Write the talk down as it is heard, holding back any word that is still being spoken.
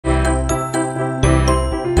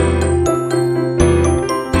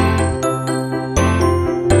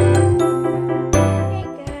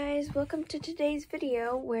to today's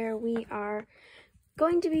video where we are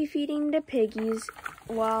going to be feeding the piggies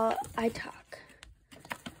while I talk.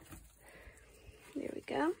 There we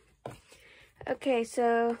go. Okay,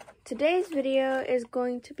 so today's video is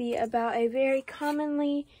going to be about a very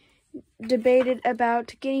commonly debated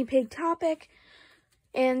about guinea pig topic,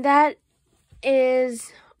 and that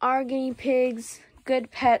is, are guinea pigs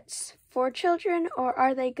good pets for children, or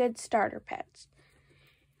are they good starter pets?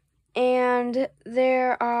 And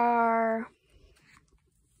there are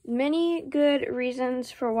many good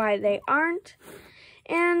reasons for why they aren't,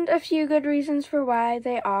 and a few good reasons for why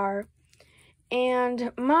they are.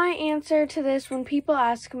 And my answer to this, when people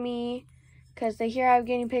ask me, because they hear I have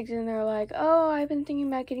guinea pigs and they're like, oh, I've been thinking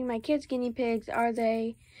about getting my kids guinea pigs, are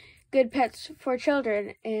they good pets for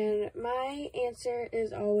children? And my answer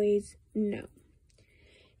is always no.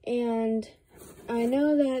 And I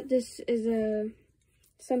know that this is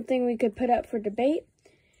something we could put up for debate,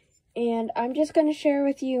 and I'm just going to share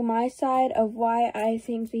with you my side of why I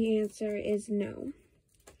think the answer is no.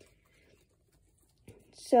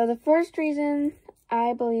 So the first reason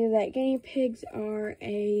I believe that guinea pigs are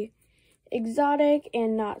a exotic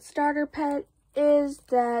and not starter pet is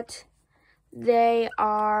that they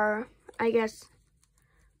are, I guess,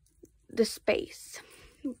 the space.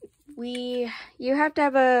 You have to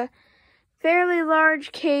have a fairly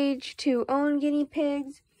large cage to own guinea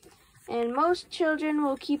pigs, and most children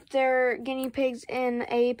will keep their guinea pigs in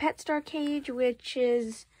a pet store cage, which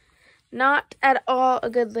is not at all a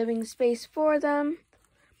good living space for them.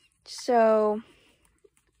 So,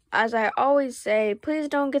 as I always say, please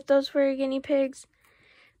don't get those for your guinea pigs.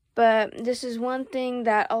 But this is one thing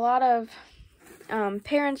that a lot of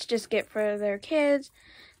parents just get for their kids.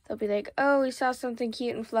 They'll be like, oh, we saw something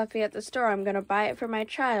cute and fluffy at the store. I'm going to buy it for my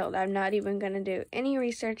child. I'm not even going to do any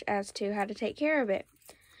research as to how to take care of it.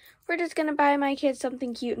 We're just going to buy my kids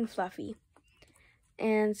something cute and fluffy.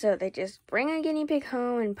 And so they just bring a guinea pig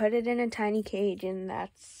home and put it in a tiny cage. And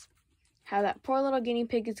that's how that poor little guinea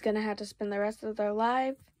pig is going to have to spend the rest of their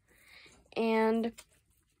life. And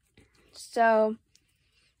so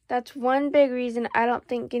that's one big reason I don't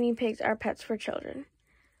think guinea pigs are pets for children.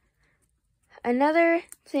 Another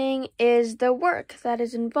thing is the work that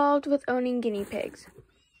is involved with owning guinea pigs.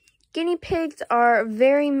 Guinea pigs are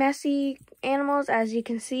very messy animals. As you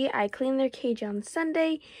can see, I cleaned their cage on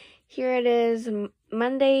Sunday. Here it is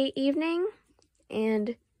Monday evening,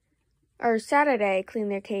 or Saturday I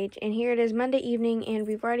cleaned their cage, and here it is Monday evening, and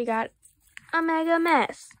we've already got a mega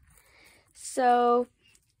mess. So,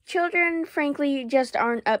 children, frankly, just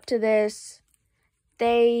aren't up to this.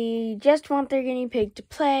 They just want their guinea pig to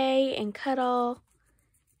play and cuddle,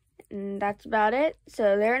 and that's about it.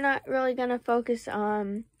 So they're not really going to focus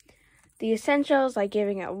on the essentials like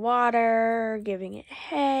giving it water, giving it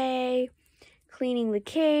hay, cleaning the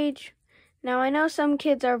cage. Now, I know some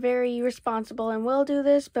kids are very responsible and will do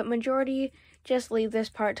this, but majority just leave this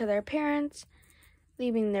part to their parents,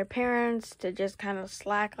 leaving their parents to just kind of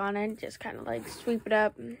slack on it, just kind of like sweep it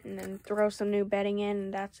up and then throw some new bedding in,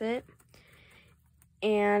 and that's it.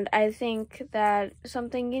 And I think that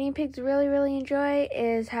something guinea pigs really, really enjoy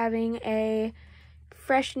is having a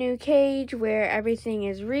fresh new cage where everything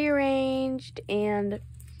is rearranged and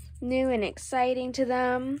new and exciting to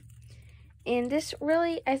them. And this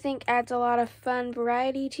really, I think, adds a lot of fun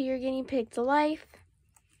variety to your guinea pig's life.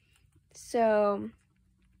 So,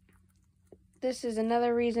 this is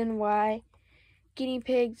another reason why guinea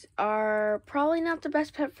pigs are probably not the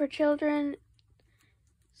best pet for children.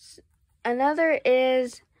 Another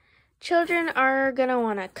is children are going to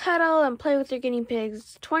want to cuddle and play with their guinea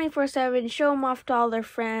pigs 24/7, show them off to all their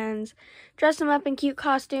friends, dress them up in cute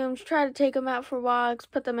costumes, try to take them out for walks,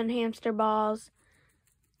 put them in hamster balls.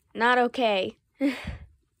 Not okay.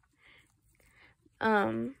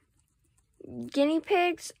 Guinea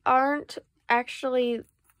pigs aren't actually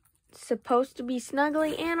supposed to be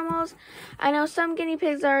snuggly animals. I know some guinea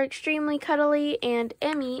pigs are extremely cuddly, and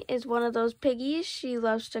Emmy is one of those piggies. She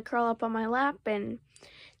loves to curl up on my lap and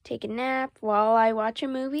take a nap while I watch a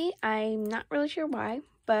movie. I'm not really sure why,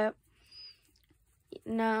 but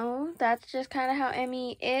no, that's just kind of how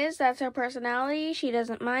Emmy is. That's her personality. She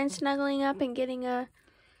doesn't mind snuggling up and getting a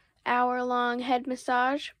hour-long head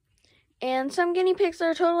massage. And some guinea pigs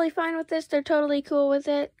are totally fine with this. They're totally cool with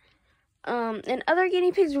it. And other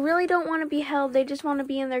guinea pigs really don't want to be held. They just want to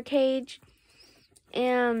be in their cage.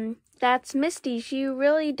 And that's Misty. She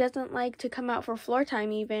really doesn't like to come out for floor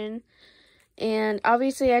time even. And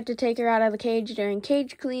obviously I have to take her out of the cage during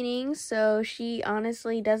cage cleaning. So she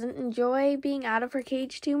honestly doesn't enjoy being out of her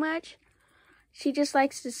cage too much. She just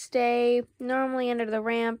likes to stay normally under the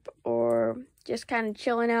ramp or just kind of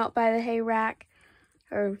chilling out by the hay rack.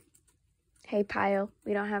 Or hay pile.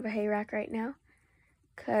 We don't have a hay rack right now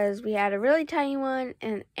because we had a really tiny one,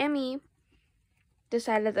 and Emmy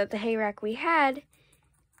decided that the hay rack we had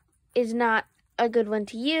is not a good one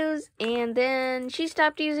to use, and then she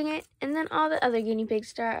stopped using it, and then all the other guinea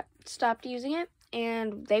pigs stopped using it,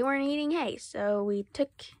 and they weren't eating hay, so we took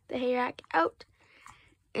the hay rack out,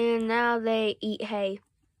 and now they eat hay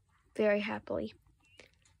very happily.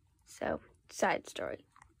 So, side story.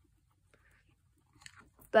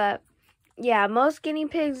 But yeah, most guinea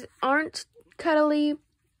pigs aren't cuddly.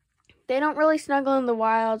 They don't really snuggle in the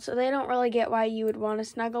wild, so they don't really get why you would want to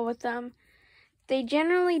snuggle with them. They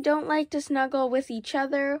generally don't like to snuggle with each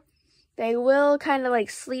other. They will kind of like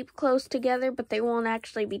sleep close together, but they won't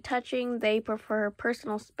actually be touching. They prefer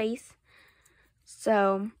personal space.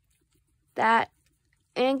 So that,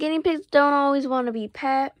 and guinea pigs don't always want to be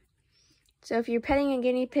pet. So if you're petting a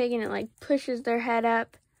guinea pig and it like pushes their head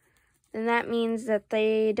up, then that means that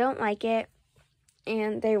they don't like it,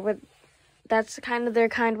 and that's kind of their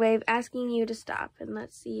kind way of asking you to stop. And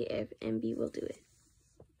let's see if MB will do it.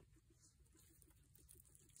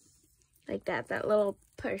 Like that little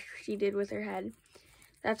push she did with her head.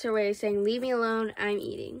 That's her way of saying, leave me alone, I'm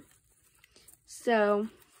eating. So,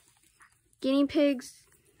 guinea pigs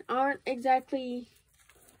aren't exactly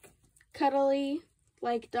cuddly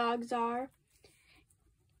like dogs are.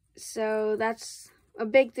 So that's a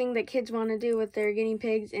big thing that kids want to do with their guinea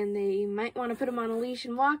pigs, and they might want to put them on a leash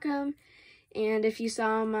and walk them. And if you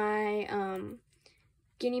saw my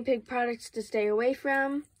guinea pig products to stay away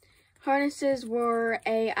from, harnesses were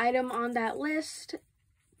an item on that list.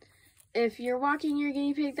 If you're walking your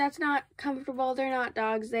guinea pig, that's not comfortable. They're not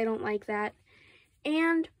dogs. They don't like that.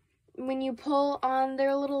 And when you pull on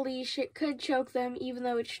their little leash, it could choke them, even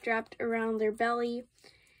though it's strapped around their belly.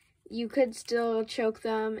 You could still choke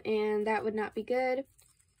them, and that would not be good.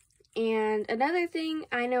 And another thing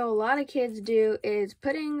I know a lot of kids do is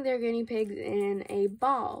putting their guinea pigs in a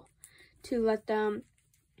ball to let them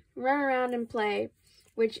run around and play,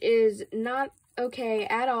 which is not okay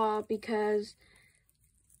at all, because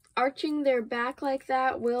arching their back like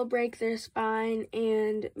that will break their spine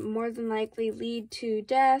and more than likely lead to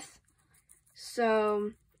death.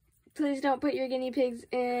 So please don't put your guinea pigs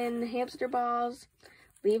in hamster balls.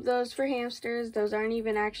 Leave those for hamsters. Those aren't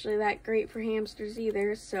even actually that great for hamsters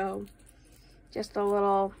either, so just a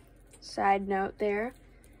little side note there.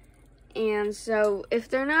 And so if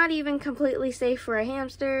they're not even completely safe for a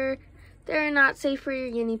hamster, they're not safe for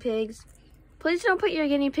your guinea pigs. Please don't put your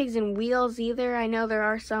guinea pigs in wheels either. I know there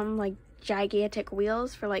are some like gigantic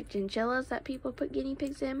wheels for like chinchillas that people put guinea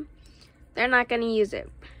pigs in. They're not going to use it.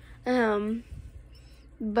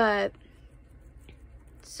 But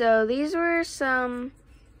so these were some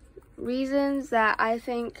reasons that I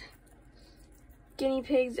think guinea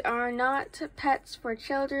pigs are not pets for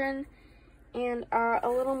children and are a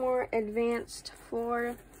little more advanced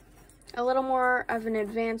for, a little more of an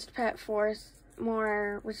advanced pet for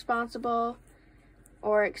more responsible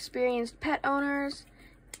or experienced pet owners.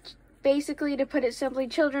 Basically, to put it simply,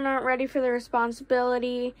 children aren't ready for the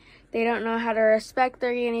responsibility. They don't know how to respect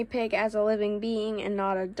their guinea pig as a living being and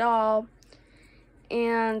not a doll.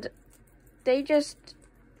 And they just,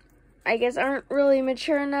 I guess, aren't really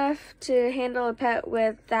mature enough to handle a pet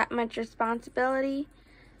with that much responsibility.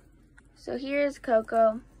 So here's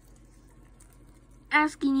Coco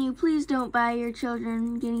asking you, please don't buy your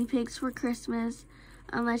children guinea pigs for Christmas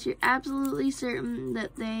unless you're absolutely certain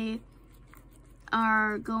that they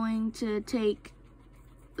are going to take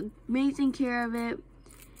amazing care of it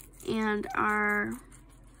and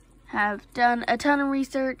have done a ton of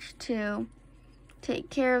research to take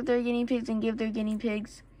care of their guinea pigs and give their guinea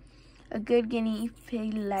pigs a good guinea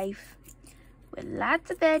pig life with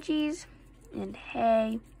lots of veggies and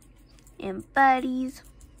hay and buddies.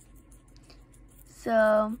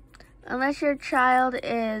 So unless your child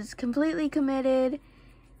is completely committed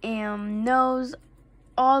and knows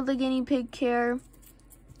all the guinea pig care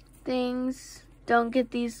things, don't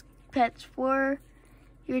get these pets for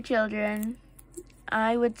your children.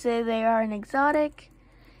 I would say they are an exotic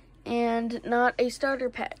and not a starter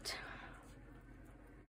pet.